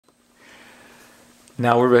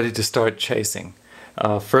Now we're ready to start chasing.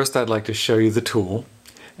 First I'd like to show you the tool,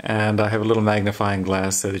 and I have a little magnifying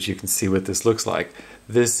glass so that you can see what this looks like.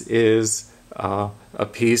 This is a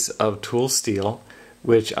piece of tool steel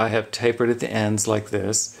which I have tapered at the ends like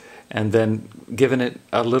this and then given it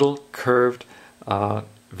a little curved,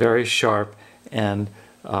 very sharp end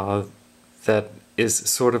that is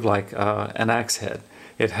sort of like an axe head.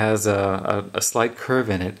 It has a slight curve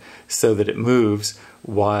in it so that it moves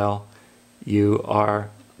while you are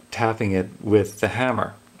tapping it with the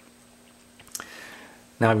hammer.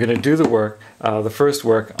 Now I'm going to do the work, the first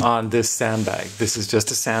work on this sandbag. This is just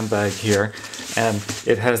a sandbag here, and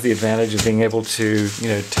it has the advantage of being able to,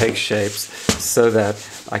 take shapes so that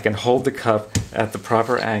I can hold the cup at the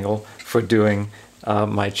proper angle for doing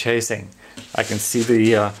my chasing. I can see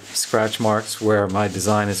the scratch marks where my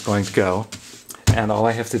design is going to go, and all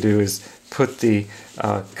I have to do is put the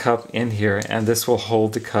cup in here, and this will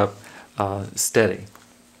hold the cup steady.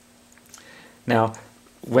 Now,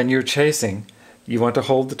 when you're chasing, you want to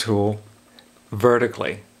hold the tool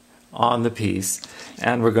vertically on the piece,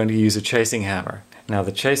 and we're going to use a chasing hammer. Now,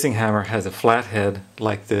 the chasing hammer has a flat head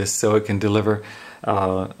like this, so it can deliver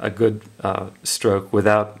a good stroke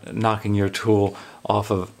without knocking your tool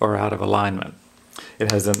off of or out of alignment.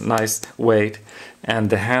 It has a nice weight,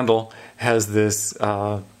 and the handle has this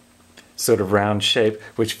sort of round shape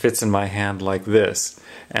which fits in my hand like this,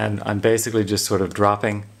 and I'm basically just sort of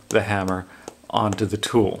dropping the hammer onto the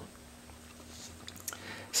tool.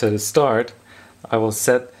 So to start, I will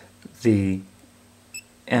set the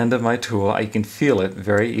end of my tool. You can feel it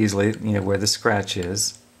very easily, where the scratch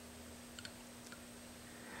is,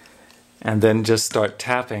 and then just start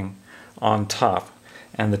tapping on top,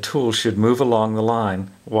 and the tool should move along the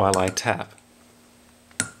line while I tap.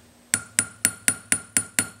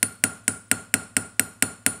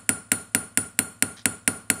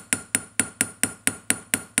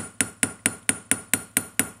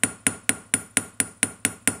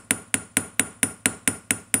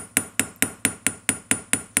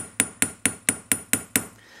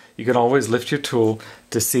 You can always lift your tool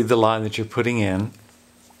to see the line that you're putting in,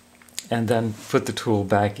 and then put the tool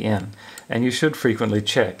back in. And you should frequently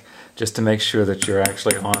check just to make sure that you're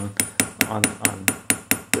actually on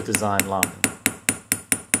the design line.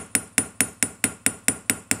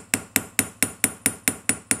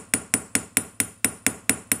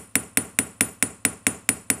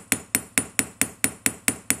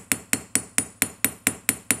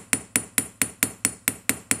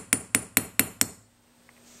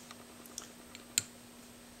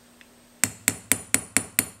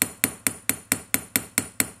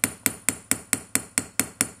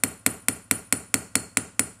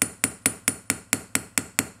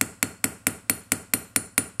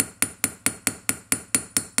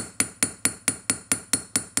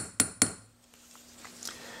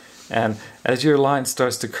 And as your line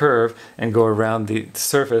starts to curve and go around the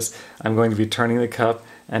surface, I'm going to be turning the cup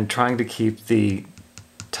and trying to keep the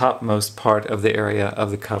topmost part of the area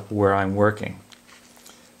of the cup where I'm working.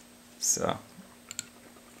 So.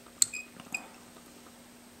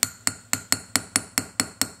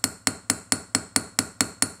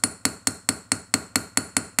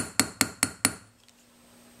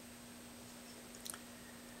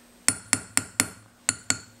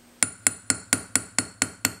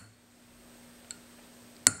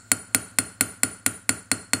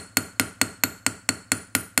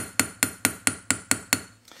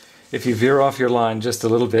 If you veer off your line just a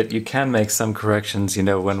little bit, you can make some corrections,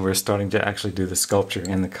 when we're starting to actually do the sculpture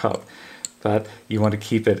in the cup. But you want to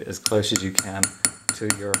keep it as close as you can to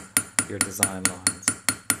your design lines.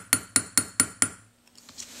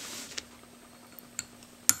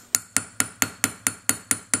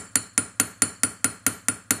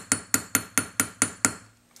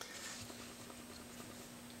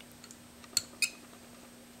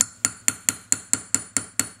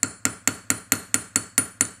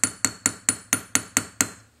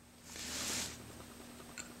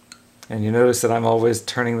 And you notice that I'm always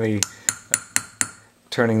turning the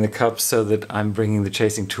cup so that I'm bringing the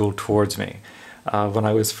chasing tool towards me. When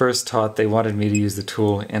I was first taught, they wanted me to use the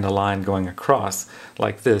tool in a line going across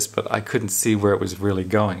like this, but I couldn't see where it was really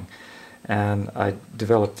going. And I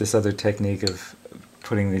developed this other technique of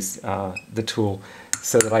putting the tool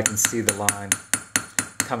so that I can see the line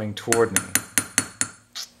coming toward me.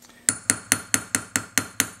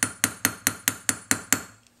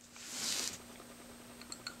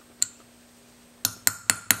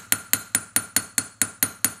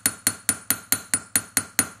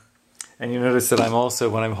 And you notice that I'm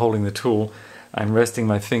also, when I'm holding the tool, I'm resting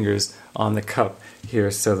my fingers on the cup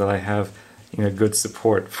here so that I have good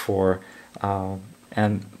support for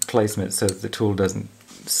and placement so that the tool doesn't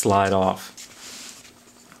slide off.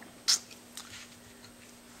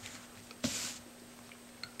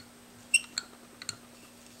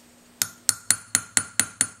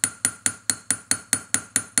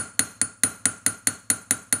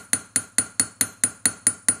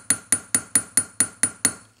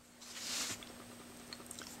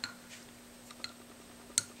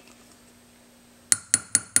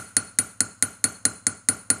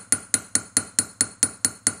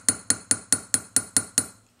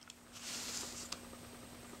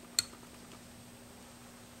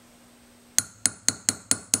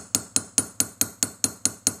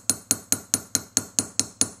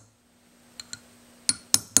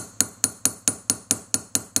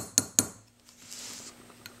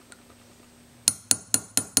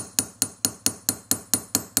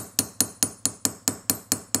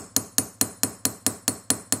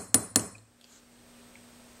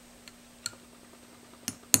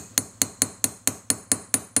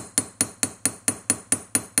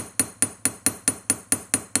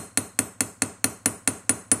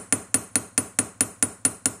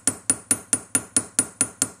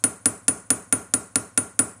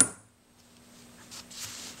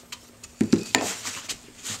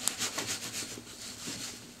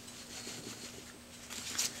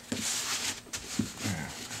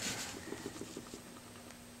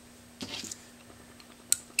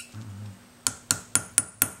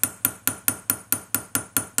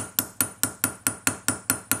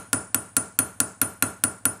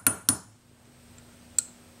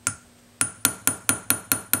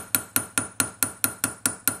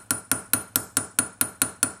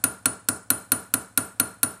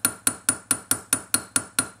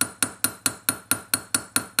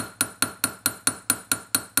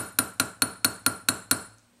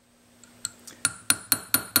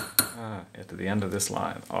 Get to the end of this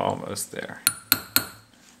line, almost there.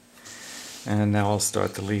 And now I'll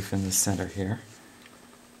start the leaf in the center here.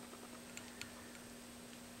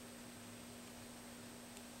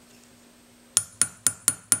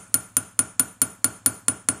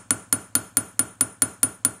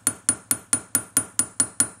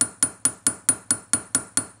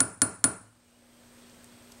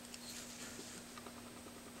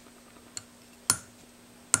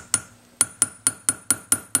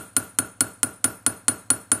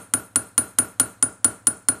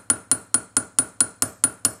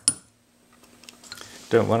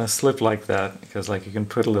 Don't want to slip like that, because like you can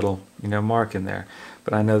put a little, mark in there.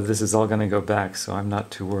 But I know this is all going to go back, so I'm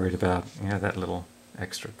not too worried about, that little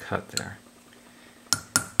extra cut there.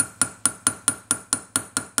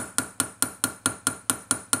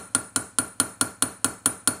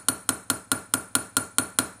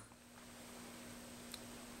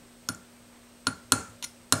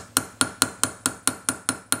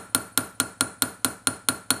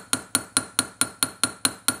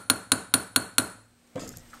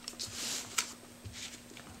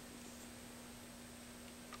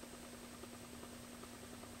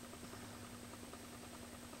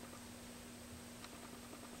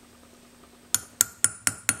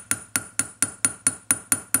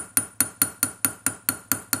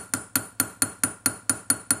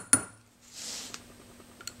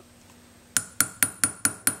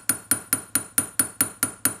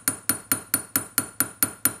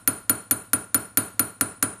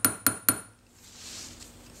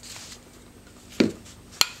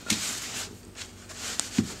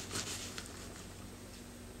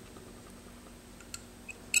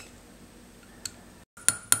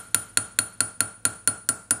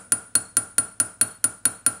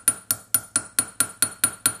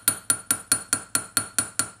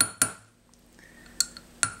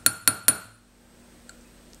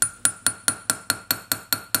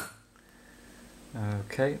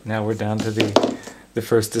 Okay, now we're down to the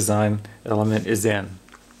first design element is in.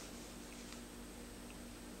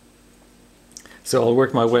 So I'll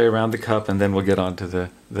work my way around the cup and then we'll get on to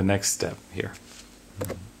the next step here.